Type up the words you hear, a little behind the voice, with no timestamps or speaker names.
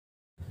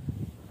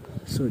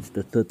So it's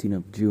the 13th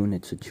of June,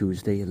 it's a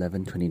Tuesday,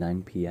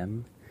 11:29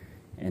 p.m.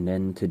 And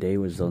then today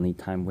was the only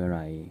time where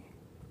I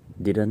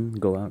didn't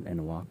go out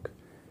and walk.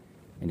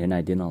 And then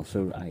I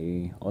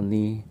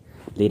only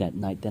late at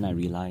night then I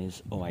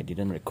realized, I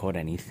didn't record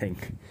anything.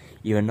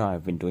 Even though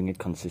I've been doing it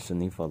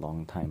consistently for a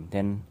long time.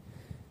 Then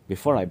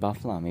before I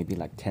buffed maybe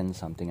like 10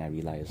 something, I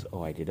realized,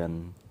 I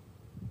didn't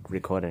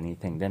record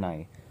anything. Then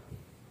I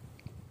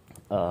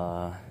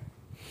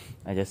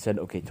just said,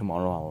 okay,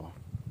 tomorrow I'll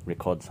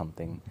record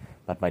something.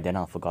 But by then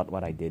I forgot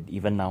what I did.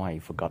 Even now I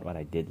forgot what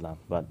I did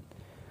But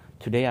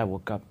today I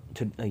woke up,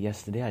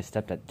 yesterday I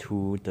slept at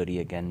 2:30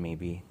 again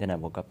maybe. Then I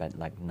woke up at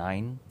like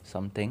 9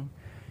 something.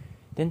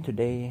 Then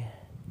today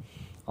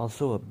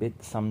also a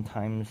bit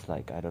sometimes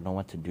like I don't know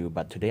what to do.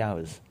 But today I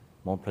was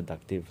more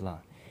productive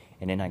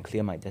And then I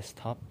clear my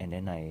desktop and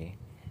then I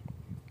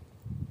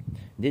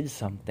did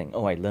something.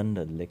 I learned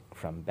the lick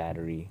from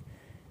Battery.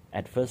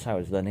 At first I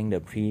was learning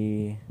the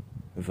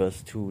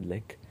pre-verse 2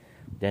 lick.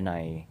 Then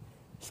I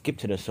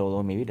skipped to the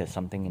solo. Maybe there's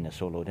something in the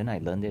solo. Then I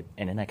learned it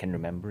and then I can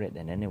remember it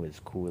and then it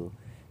was cool.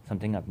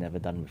 Something I've never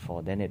done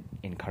before. Then it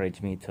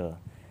encouraged me to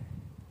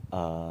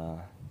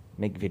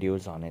make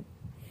videos on it.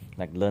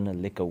 Like learn a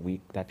lick a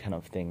week, that kind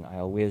of thing. I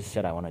always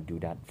said I want to do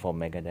that for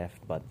Megadeth,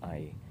 but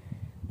I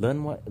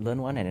learn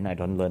one and then I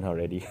don't learn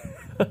already.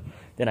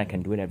 Then I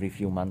can do it every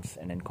few months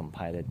and then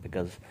compile it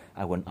because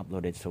I won't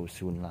upload it so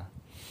soon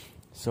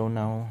So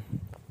now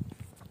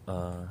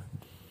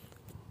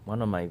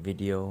one of my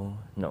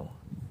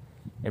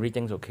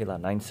everything's okay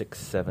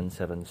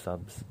 9677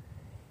 subs.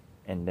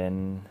 And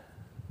then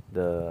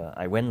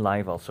I went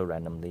live also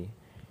randomly.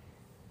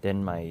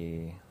 Then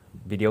my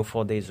video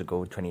 4 days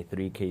ago,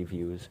 23k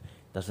views.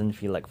 Doesn't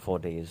feel like 4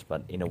 days,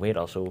 but in a way it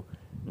also,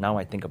 now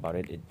I think about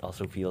it, it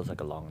also feels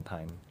like a long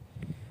time.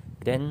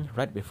 Then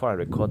right before I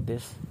record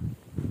this,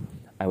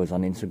 I was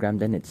on Instagram.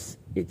 Then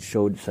it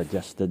showed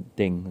suggested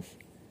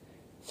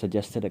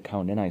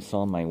account. Then I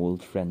saw my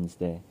old friends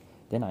there.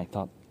 Then I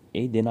thought,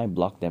 didn't I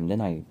block them?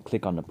 Then I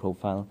click on the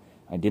profile.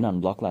 I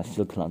didn't unblock I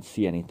still cannot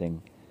see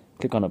anything.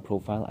 Click on the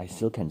profile, I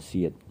still can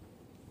see it.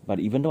 But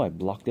even though I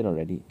blocked it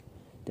already,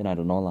 then I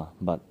don't know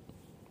but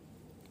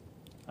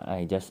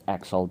I just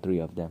axed all 3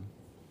 of them.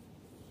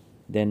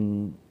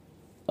 Then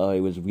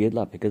it was weird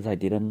because I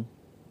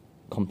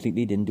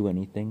completely didn't do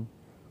anything.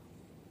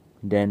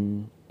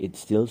 Then it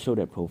still showed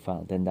that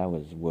profile. Then that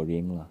was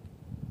worrying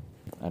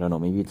I don't know,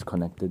 maybe it's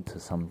connected to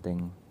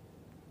something,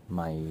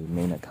 my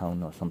main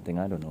account or something,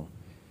 I don't know.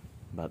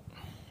 But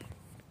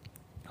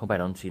hope I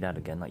don't see that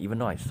again. Even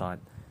though I saw it,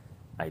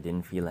 I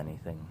didn't feel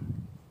anything.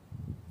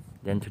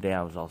 Then today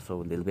I was also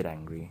a little bit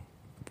angry.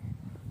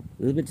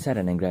 A little bit sad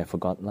and angry, I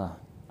forgot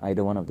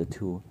either one of the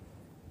two.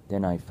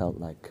 Then I felt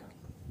like,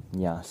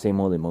 same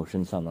old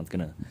emotions, so I'm not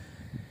gonna...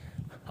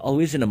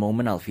 Always in a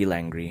moment I'll feel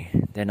angry.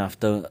 Then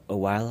after a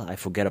while I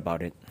forget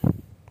about it.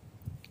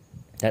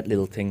 That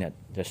little thing that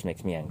just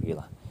makes me angry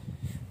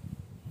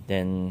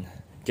Then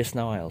just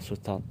now I also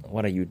thought,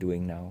 what are you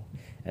doing now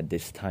at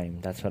this time?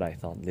 That's what I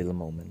thought, little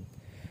moment.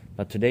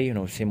 But today,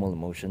 same old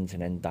emotions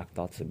and then dark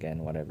thoughts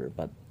again, whatever.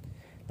 But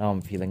now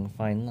I'm feeling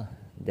fine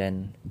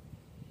Then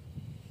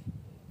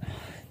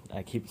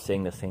I keep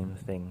saying the same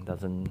thing,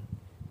 doesn't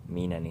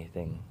mean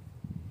anything.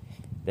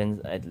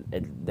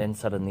 Then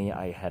suddenly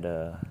I had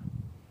a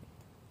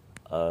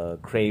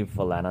crave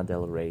for Lana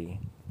Del Rey.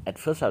 At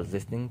first I was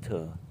listening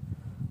to...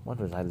 What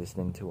was I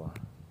listening to?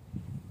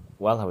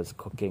 While I was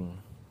cooking.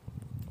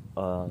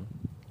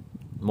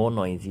 More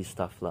noisy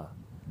stuff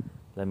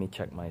Let me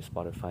check my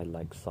Spotify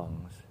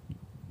songs.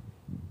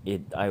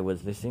 I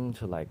was listening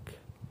to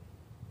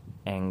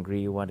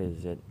Angry, what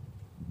is it?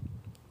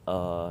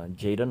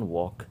 Jaden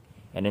Walk.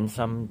 And then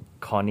some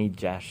Connie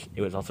Jash.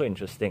 It was also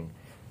interesting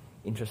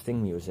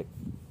music.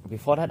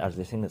 Before that I was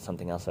listening to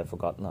something else I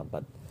forgot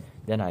but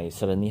then I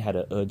suddenly had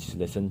an urge to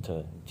listen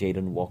to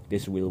Jaden Walk,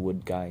 this Will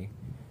Wood guy.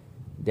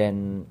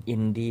 Then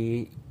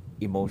indie,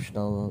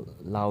 emotional,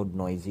 loud,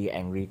 noisy,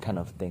 angry kind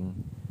of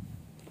thing.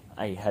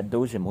 I had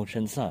those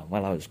emotions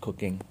while I was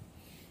cooking.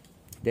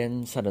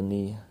 Then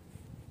suddenly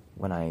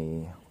when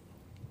I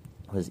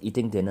was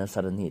eating dinner,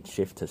 suddenly it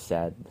shifted to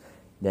sad.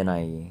 Then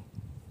I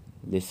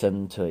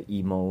listen to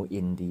emo,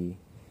 indie,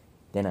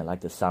 then I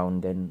like the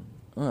sound, then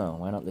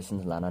why not listen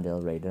to Lana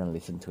Del Rey? Then I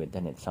listen to it,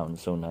 then it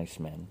sounds so nice,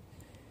 man.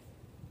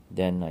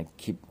 Then I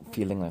keep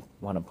feeling like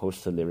want to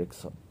post the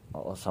lyrics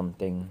or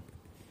something.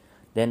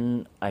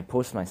 Then I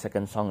post my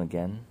second song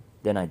again,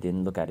 then I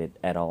didn't look at it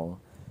at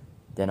all.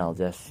 Then I'll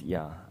just,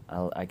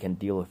 I can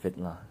deal with it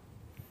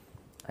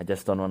I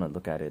just don't want to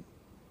look at it.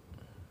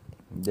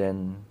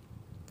 Then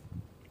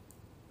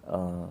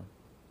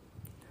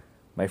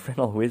my friend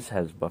always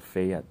has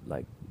buffet at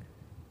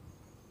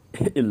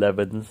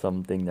 11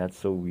 something. That's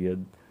so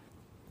weird.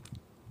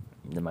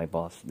 Then my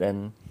boss.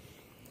 Then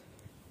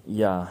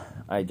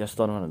I just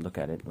don't want to look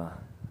at it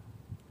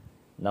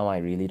Now I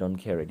really don't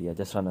care already. I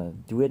just want to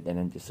do it and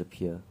then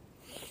disappear.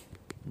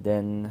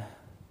 Then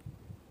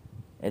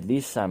at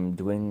least I'm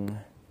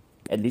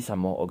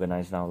more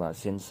organized now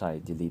since I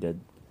deleted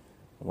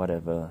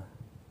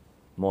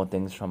more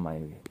things from my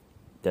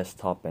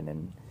desktop, and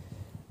then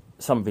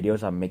some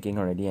videos I'm making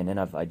already, and then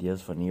I have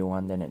ideas for new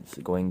one, then it's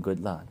going good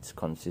lah. It's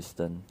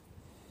consistent.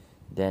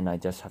 Then I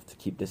just have to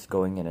keep this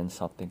going and then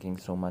stop thinking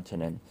so much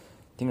and then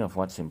think of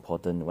what's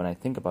important. When I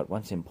think about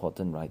what's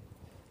important, right,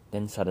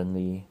 then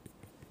suddenly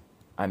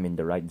I'm in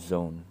the right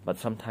zone. But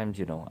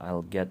sometimes, I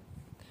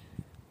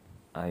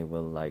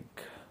will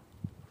like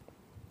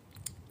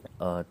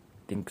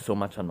think so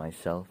much on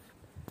myself.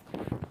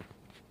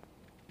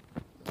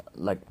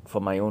 Like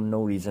for my own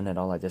no reason at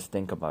all, I just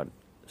think about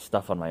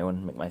stuff on my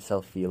own, make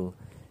myself feel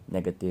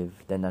negative,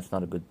 then that's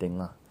not a good thing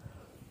lah.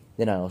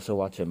 Then I also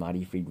watched a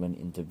Marty Friedman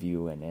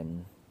interview, and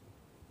then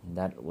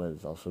that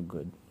was also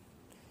good.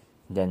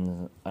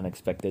 Then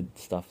unexpected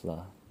stuff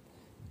lah.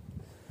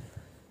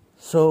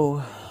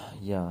 So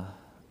yeah,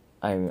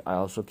 I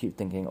also keep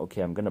thinking,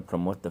 okay, I'm gonna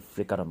promote the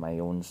frick out of my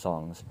own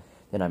songs.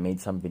 Then I made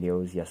some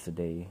videos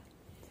yesterday,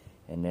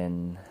 and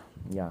then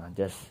yeah,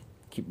 just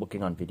keep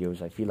working on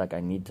videos. I feel like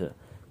I need to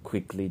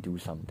quickly do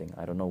something.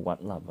 I don't know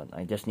what lah, but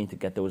I just need to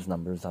get those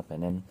numbers up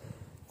and then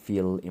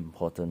feel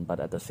important. But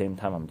at the same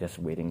time, I'm just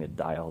waiting to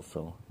die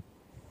also.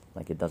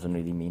 Like it doesn't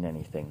really mean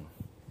anything.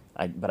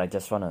 But I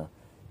just wanna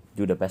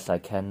do the best I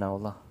can now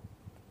lah.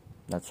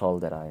 That's all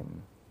that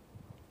I'm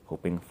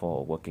hoping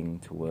for, working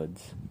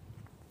towards.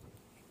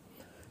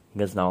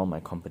 Because now my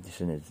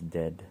competition is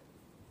dead.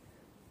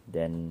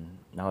 Then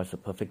now it's the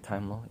perfect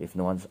time lor, if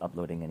no one's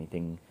uploading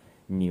anything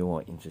new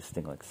or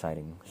interesting or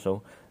exciting.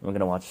 So I'm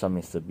gonna watch some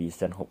Mr.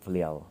 Beast, and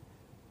hopefully I'll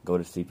go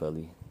to sleep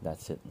early.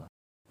 That's it.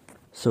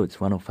 So it's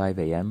 1:05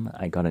 a.m.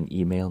 I got an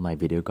email, my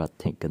video got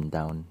taken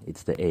down.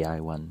 It's the AI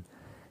one.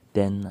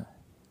 Then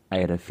I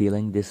had a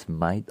feeling this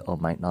might or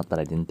might not, but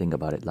I didn't think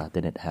about it lah.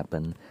 Then it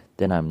happened.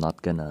 Then I'm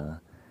not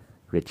gonna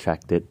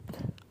retract it.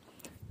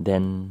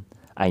 Then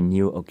I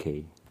knew,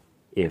 okay,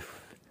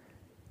 if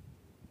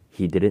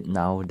he did it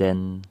now,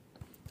 then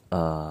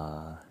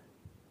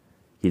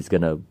he's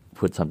gonna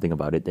put something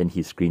about it. Then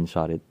he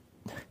screenshot it.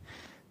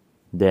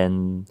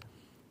 Then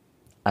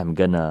I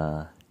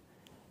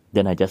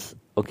just,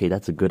 okay,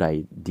 that's a good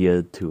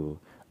idea to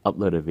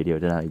upload a video.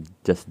 Then I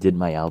just did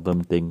my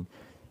album thing.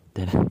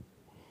 Then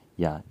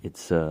yeah,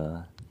 it's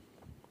a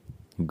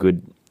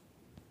good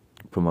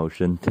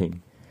promotion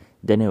thing.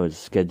 Then it was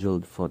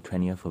scheduled for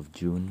 20th of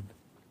June.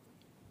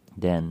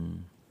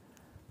 Then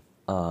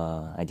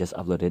I just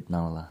uploaded it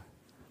now lah.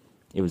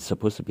 It was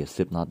supposed to be a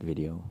Slipknot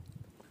video,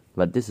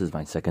 but this is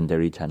my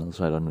secondary channel,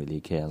 so I don't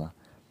really care lah.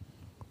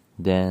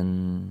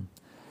 Then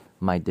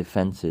my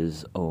defense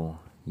is, can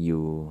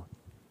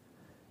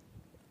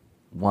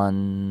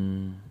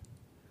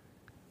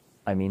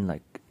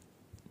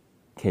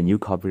you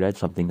copyright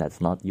something that's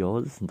not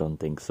yours? Don't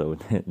think so.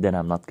 Then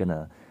I'm not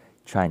gonna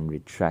try and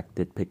retract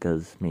it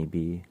because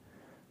maybe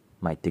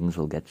my things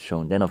will get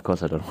shown. Then of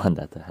course I don't want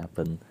that to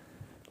happen,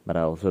 but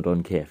I also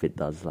don't care if it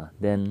does lah.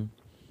 Then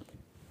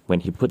when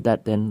he put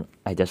that, then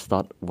I just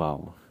thought,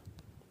 wow.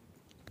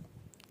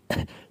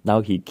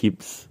 Now he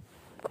keeps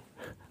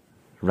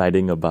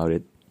writing about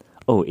it.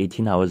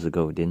 18 hours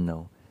ago, didn't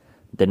know.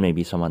 Then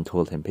maybe someone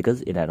told him,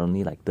 because it had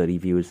only like 30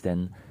 views.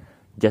 Then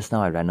just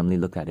now I randomly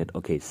looked at it,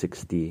 okay,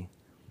 60.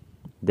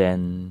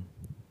 Then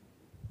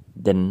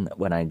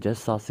when I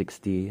just saw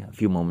 60 a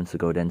few moments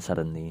ago, then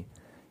suddenly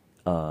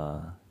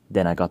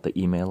then I got the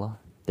email.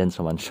 Then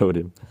someone showed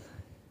him.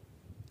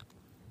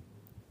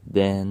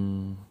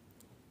 Then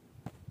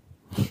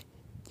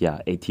yeah,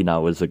 18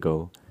 hours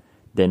ago.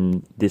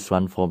 Then this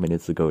one 4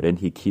 minutes ago. Then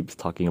he keeps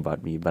talking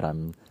about me, but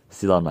I'm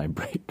still on my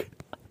break.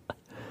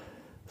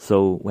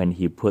 So when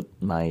he put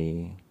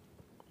he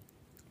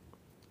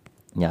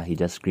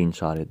just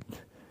screenshotted.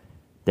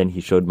 Then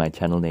he showed my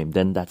channel name.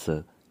 Then that's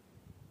a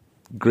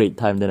great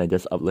time. Then I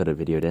just upload a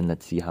video. Then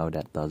let's see how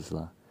that does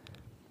lah.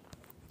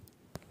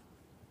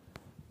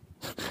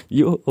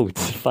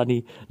 It's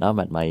funny. Now I'm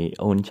at my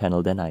own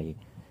channel. Then I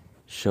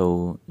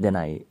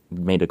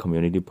made a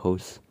community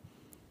post.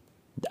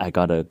 I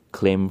got a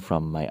claim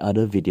from my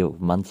other video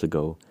months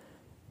ago.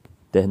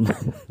 Then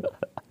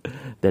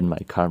then my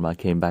karma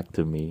came back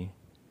to me.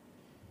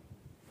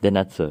 Then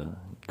that's a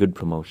good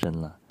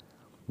promotion lah.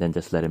 Then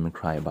just let him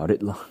cry about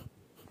it lah.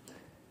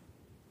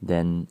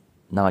 Then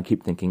now I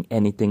keep thinking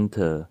anything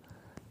to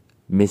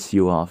miss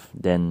you off,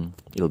 then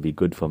it'll be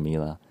good for me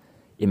lah.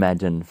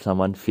 Imagine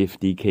someone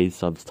 50k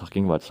subs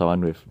talking about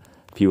someone with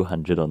few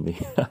hundred only.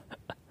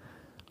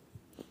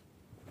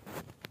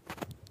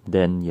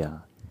 Then yeah,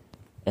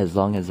 as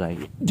long as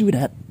I do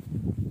that,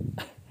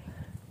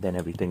 then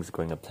everything's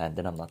going to plan.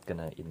 Then I'm not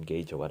gonna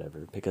engage or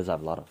whatever, because I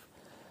have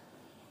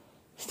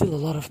still a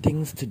lot of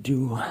things to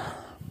do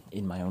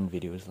in my own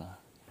videos lah.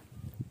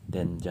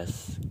 Then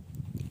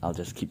I'll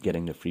just keep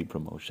getting the free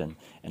promotion,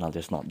 and I'll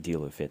just not deal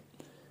with it.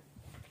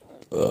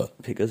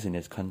 Because in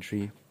this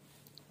country,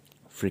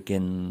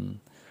 freaking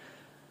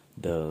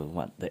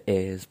the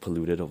air is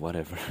polluted or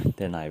whatever.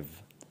 Then I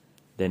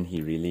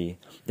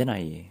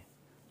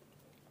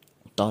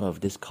thought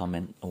of this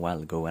comment a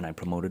while ago when I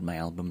promoted my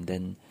album.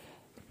 Then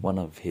one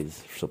of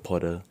his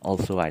supporter,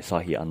 also I saw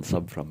he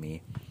unsubbed from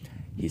me.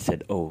 He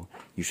said,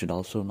 you should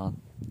also not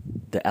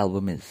the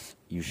album is,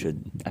 you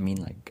should,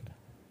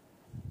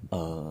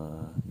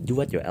 do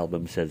what your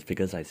album says,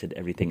 because I said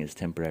everything is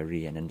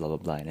temporary and then blah blah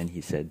blah, and then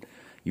he said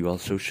you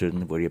also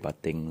shouldn't worry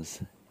about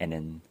things, and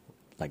then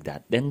like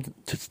that. Then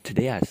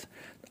today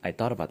I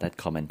thought about that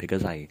comment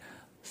because I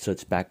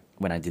searched back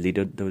when I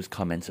deleted those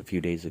comments a few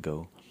days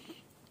ago.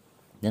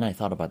 Then I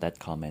thought about that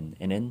comment,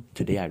 and then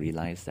today I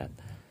realized that,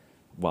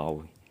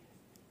 wow,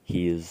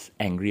 he is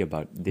angry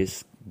about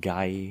this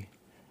guy,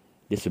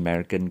 this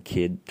American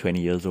kid, 20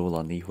 years old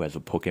only, who has a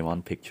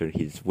Pokemon picture.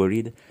 He's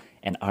worried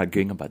and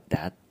arguing about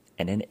that,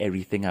 and then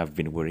everything I've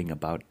been worrying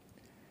about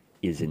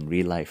is in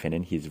real life, and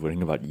then he's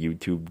worrying about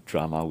YouTube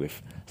drama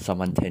with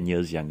someone 10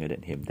 years younger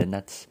than him. Then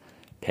that's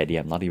petty.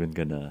 I'm not even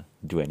gonna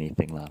do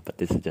anything lah, but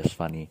this is just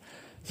funny.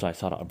 So I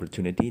saw the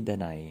opportunity,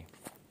 then I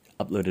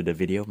uploaded a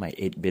video of my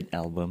 8-bit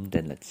album.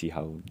 Then let's see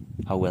how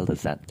well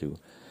does that do.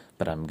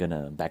 But I'm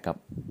gonna back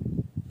up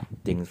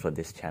things for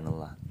this channel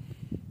lah.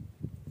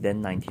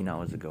 Then 19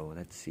 hours ago,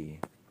 let's see,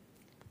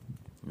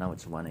 now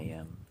it's 1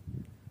 a.m.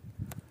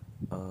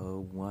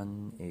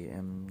 1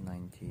 a.m.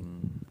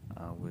 19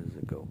 hours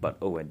ago, but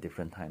at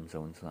different time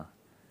zones lah.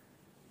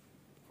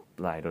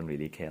 I don't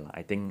really care lah.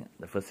 I think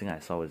the first thing I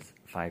saw was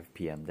 5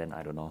 p.m. Then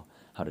I don't know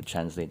how to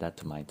translate that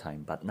to my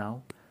time, but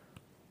now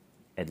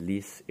at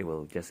least it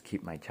will just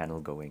keep my channel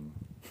going.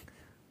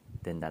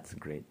 Then that's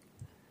great.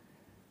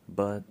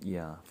 But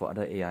yeah, for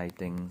other AI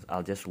things,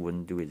 I'll just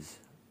wouldn't do his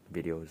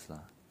videos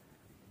lah.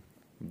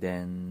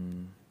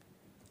 Then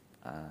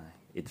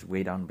it's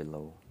way down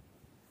below.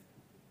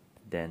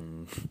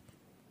 Then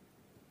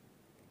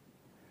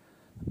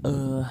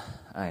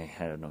I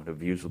don't know, the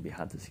views will be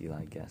hard to see lah,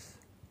 I guess.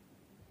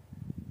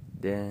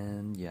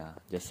 Then yeah,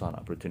 just saw an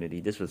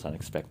opportunity. This was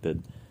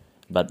unexpected,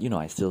 but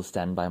I still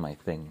stand by my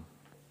thing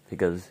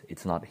because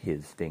it's not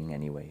his thing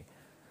anyway.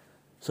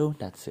 So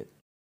that's it.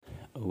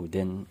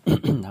 Then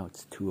now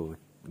it's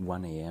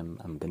 2:01 a.m.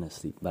 I'm gonna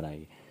sleep, but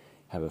I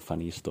have a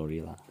funny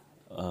story lah.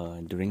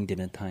 During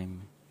dinner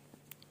time,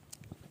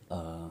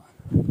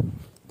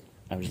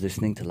 I was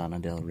listening to Lana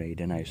Del Rey,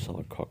 then I saw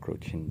a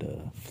cockroach in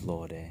the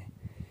floor there.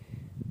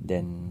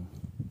 Then,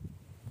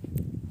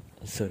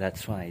 so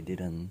that's why I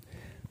didn't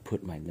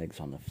put my legs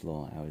on the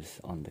floor. I was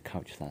on the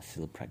couch last,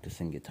 still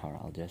practicing guitar.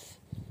 I'll just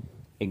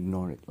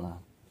ignore it lah.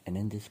 And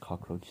then this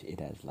cockroach,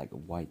 it has like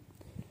white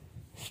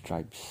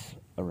stripes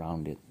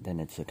around it. Then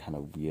it's a kind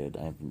of weird.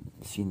 I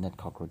haven't seen that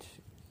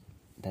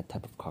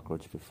type of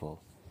cockroach before.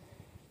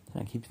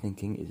 And I keep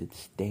thinking, is it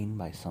stained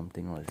by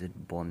something, or is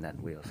it born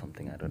that way or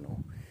something? I don't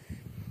know.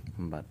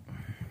 But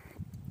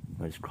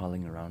I was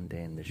crawling around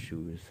there in the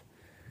shoes.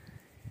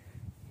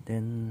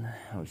 Then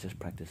I was just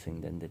practicing.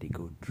 Then did he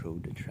go throw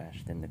the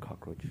trash? Then the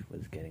cockroach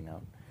was getting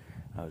out.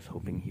 I was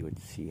hoping he would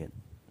see it.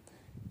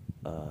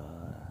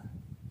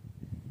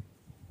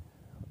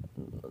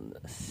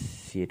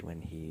 See it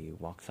when he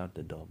walks out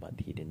the door, but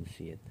he didn't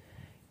see it.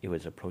 It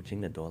was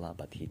approaching the door lah,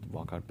 but he'd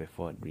walk out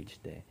before it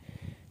reached there.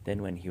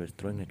 Then when he was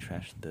throwing the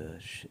trash,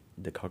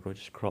 the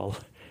cockroach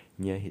crawled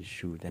near his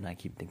shoe. Then I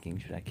keep thinking,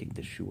 should I kick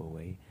the shoe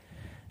away?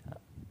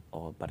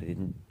 But I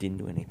didn't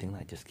do anything.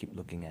 I just keep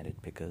looking at it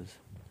because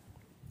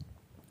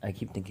I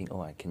keep thinking,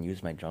 I can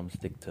use my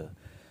drumstick to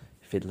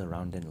fiddle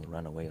around and it'll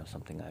run away or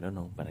something. I don't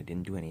know, but I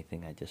didn't do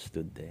anything. I just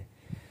stood there.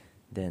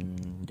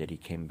 Then Daddy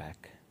came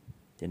back.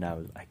 Then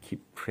I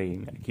keep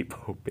praying, I keep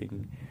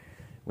hoping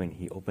when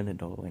he opened the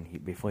door,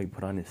 before he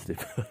put on his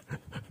slipper,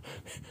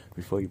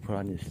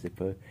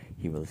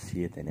 he will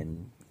see it and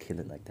then kill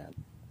it like that.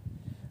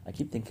 I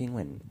keep thinking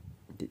when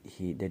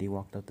Daddy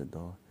walked out the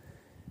door,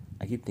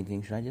 I keep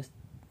thinking, should I just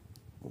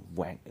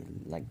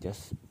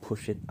just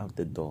push it out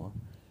the door?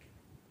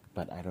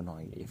 But I don't know,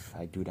 if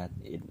I do that,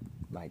 it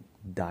might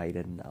die,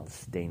 then I'll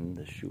stain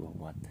the shoe or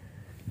what.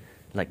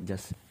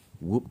 Just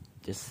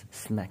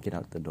smack it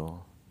out the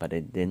door. But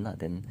it didn't.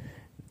 Then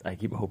I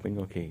keep hoping,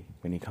 okay,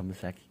 when he comes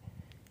back,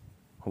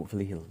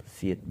 hopefully he'll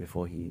see it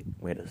before he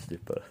wear the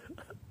slipper.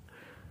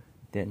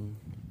 Then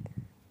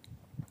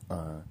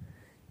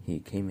he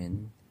came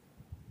in.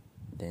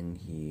 Then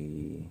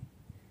he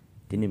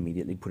didn't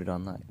immediately put it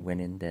on. Went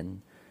in.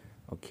 Then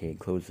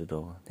closed the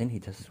door. Then he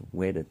just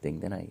wear the thing.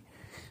 Then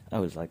I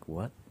was like,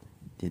 what?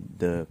 Did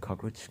the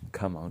cockroach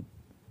come out?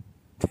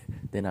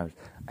 Then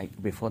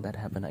before that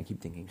happened, I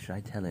keep thinking, should I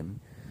tell him?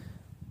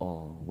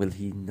 Or will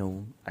he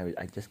know?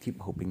 I just keep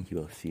hoping he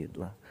will see it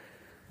lah.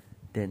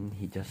 Then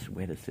he just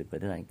wear the slipper.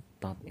 Then I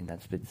thought in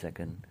that split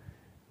second,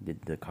 did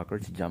the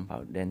cockroach jump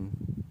out? Then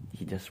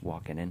he just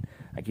walk, and then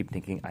I keep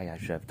thinking, I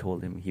should have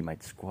told him. He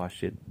might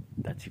squash it.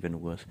 That's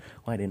even worse.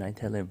 Why didn't I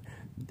tell him?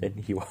 Then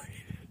he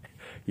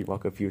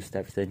walk a few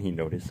steps. Then he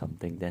noticed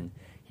something. Then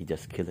he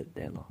just kill it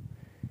there lah.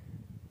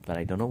 But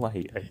I don't know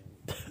why.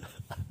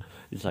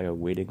 It's like I'm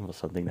waiting for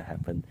something to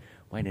happen.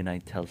 Why didn't I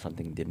tell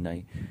something? Didn't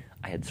I?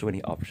 I had so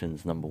many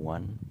options. Number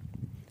one,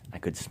 I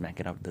could smack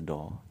it out the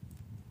door.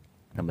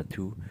 Number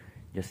two,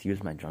 just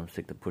use my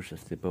drumstick to push the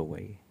slipper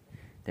away.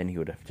 Then he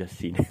would have just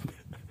seen it.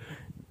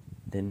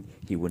 Then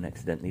he wouldn't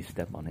accidentally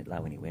step on it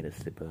when he wear the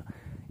slipper.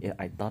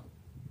 I thought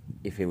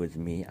if it was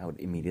me, I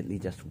would immediately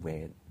just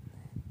wear it.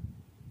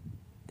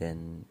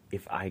 Then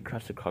if I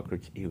crush a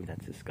cockroach, ew,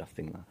 that's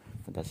disgusting lah.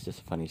 But that's just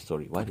a funny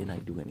story. Why didn't I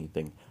do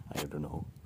anything? I don't know.